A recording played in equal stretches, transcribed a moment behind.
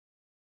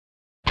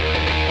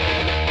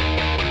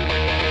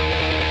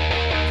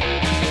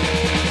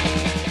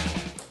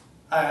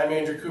Hi, I'm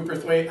Andrew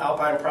Cooperthwaite,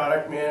 Alpine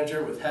Product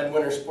Manager with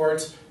Headwinter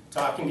Sports,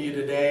 talking to you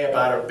today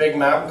about our Big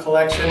Mountain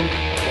collection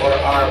or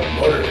our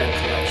Motorhead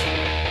collection.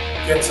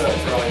 Get some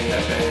for all you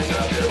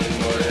headbangers out there with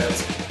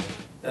Motorheads.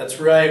 That's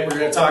right, we're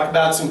going to talk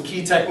about some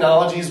key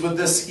technologies with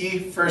this ski,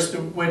 first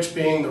of which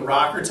being the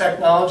rocker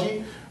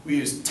technology. We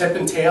use tip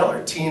and tail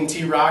or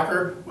T&T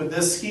rocker with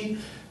this ski.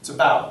 It's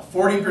about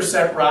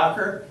 40%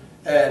 rocker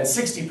and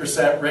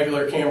 60%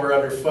 regular camber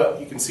underfoot.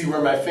 You can see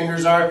where my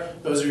fingers are.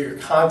 Those are your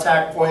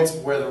contact points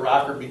where the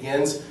rocker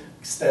begins,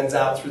 extends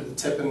out through the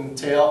tip and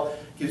the tail.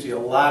 Gives you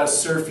a lot of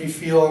surfy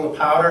feel in the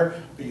powder,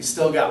 but you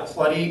still got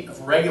plenty of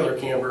regular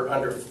camber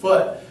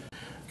underfoot.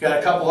 We've got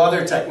a couple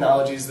other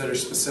technologies that are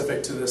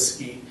specific to this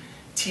ski.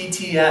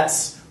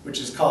 TTS, which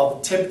is called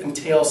the Tip and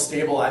Tail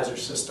Stabilizer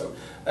System.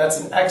 That's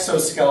an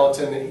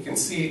exoskeleton that you can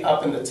see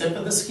up in the tip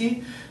of the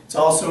ski. It's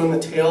also in the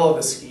tail of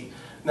the ski.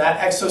 And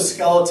that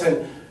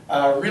exoskeleton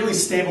really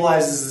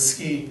stabilizes the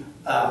ski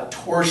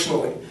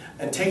torsionally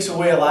and takes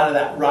away a lot of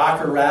that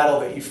rocker rattle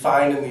that you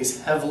find in these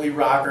heavily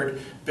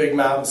rockered big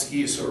mountain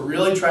skis. So we're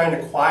really trying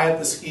to quiet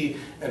the ski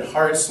in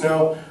hard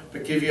snow,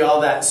 but give you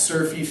all that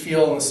surfy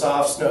feel in the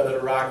soft snow that a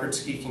rockered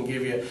ski can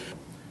give you.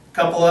 A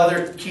couple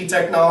other key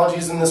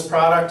technologies in this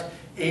product: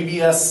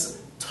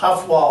 ABS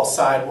tough wall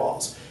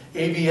sidewalls.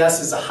 ABS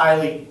is a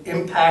highly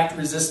impact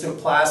resistant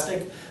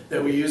plastic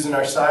that we use in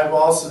our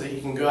sidewalls so that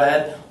you can go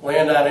ahead,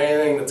 land on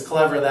anything that's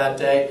clever that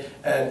day,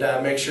 and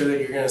make sure that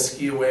you're going to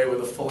ski away with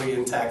a fully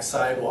intact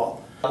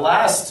sidewall. The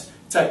last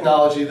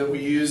technology that we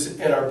use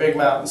in our big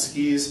mountain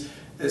skis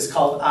is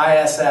called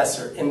ISS,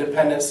 or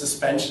Independent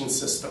Suspension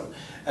System.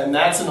 And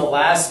that's an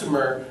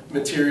elastomer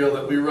material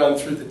that we run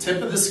through the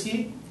tip of the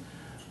ski,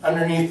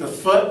 underneath the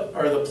foot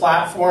or the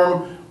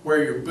platform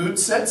where your boot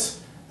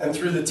sits, and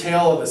through the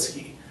tail of the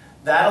ski.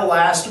 That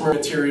elastomer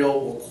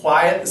material will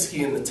quiet the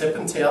ski in the tip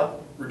and tail,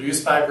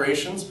 reduce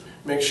vibrations.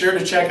 Make sure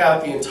to check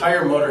out the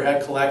entire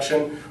Motorhead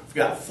collection. We've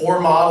got 4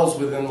 models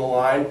within the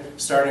line,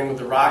 starting with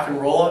the Rock and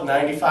Roll at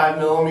 95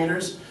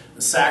 millimeters,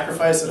 the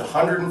Sacrifice at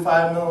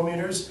 105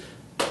 millimeters,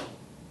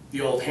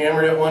 the old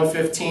Hammered at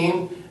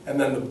 115, and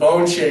then the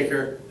Bone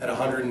Shaker at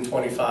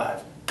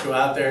 125. Go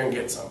out there and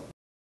get some.